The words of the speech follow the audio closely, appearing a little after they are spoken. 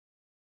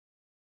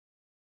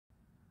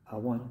A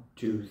 1,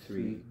 2,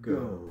 3,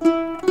 go.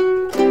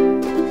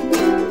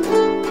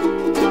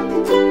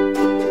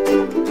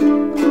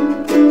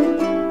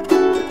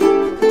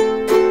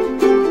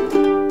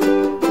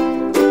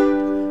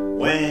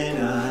 When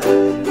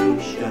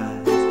Irish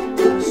eyes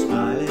are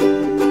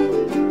smiling,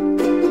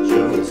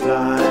 sure it's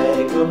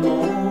like a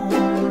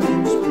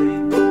morning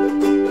spring.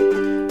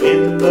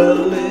 In the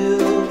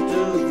lilt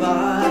of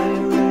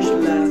Irish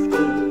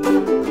laughter,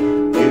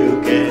 you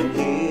can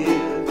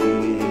hear the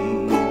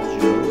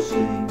angels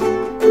sing.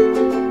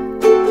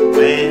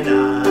 When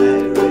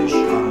Irish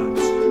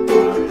hearts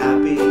are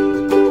happy,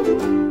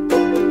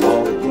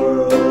 all the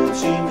world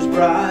seems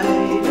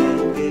bright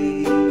and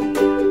gay.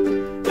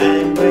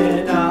 And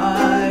when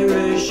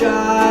Irish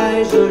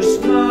eyes are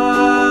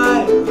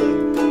smiling,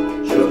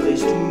 sure they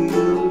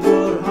steal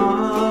your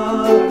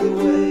heart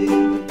away.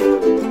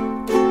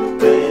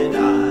 When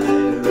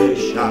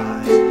Irish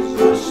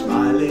eyes are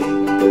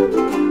smiling,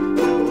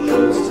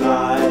 sure it's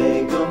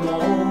like a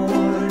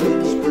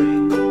morning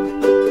spring.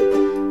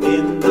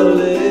 In the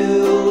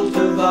lilt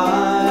of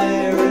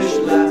Irish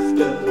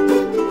laughter,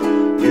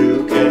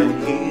 you can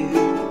hear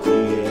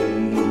the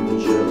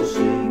angels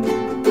sing.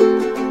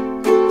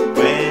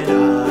 When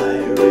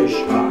Irish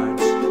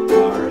hearts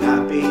are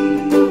happy,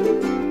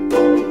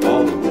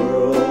 all the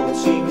world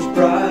seems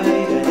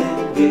bright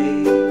and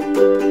gay.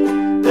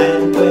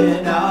 And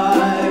when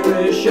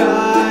Irish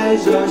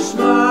eyes are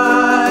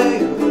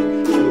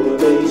smiling, sure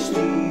they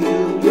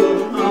steal your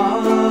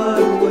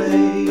heart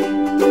away.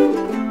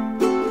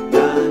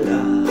 La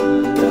la la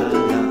la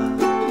la la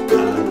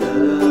la la la la la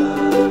la.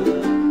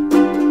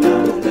 La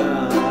la la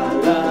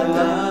la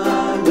la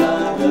la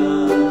la la.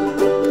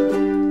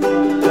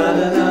 La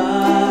la la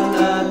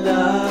la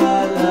la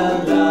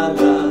la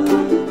la.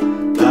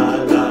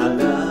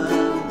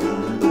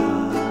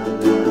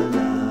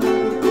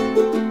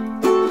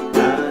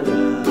 La la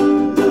la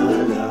la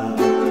la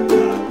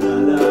la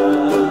la.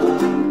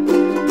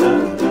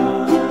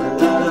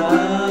 La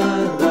la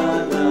la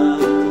la.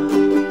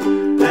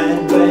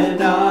 And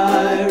when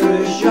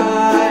Irish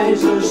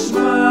eyes are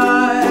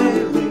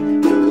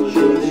smiling,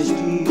 sure they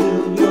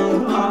steal your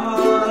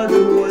heart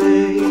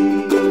away.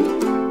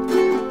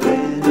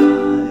 When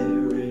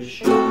Irish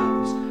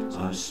eyes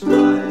are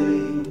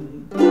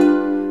smiling,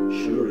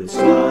 sure it's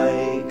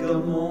like a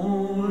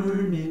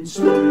morning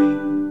spring.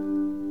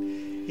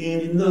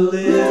 In the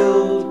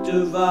lilt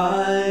of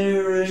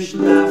Irish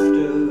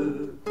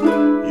laughter,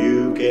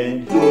 you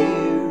can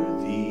hear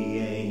the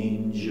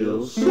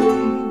angels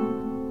sing.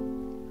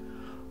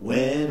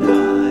 When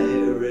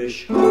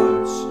Irish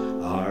hearts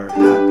are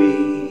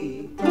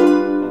happy,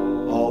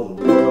 all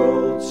the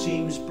world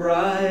seems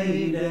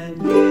bright and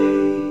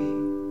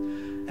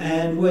gay.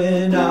 And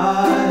when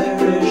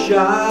Irish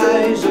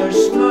eyes are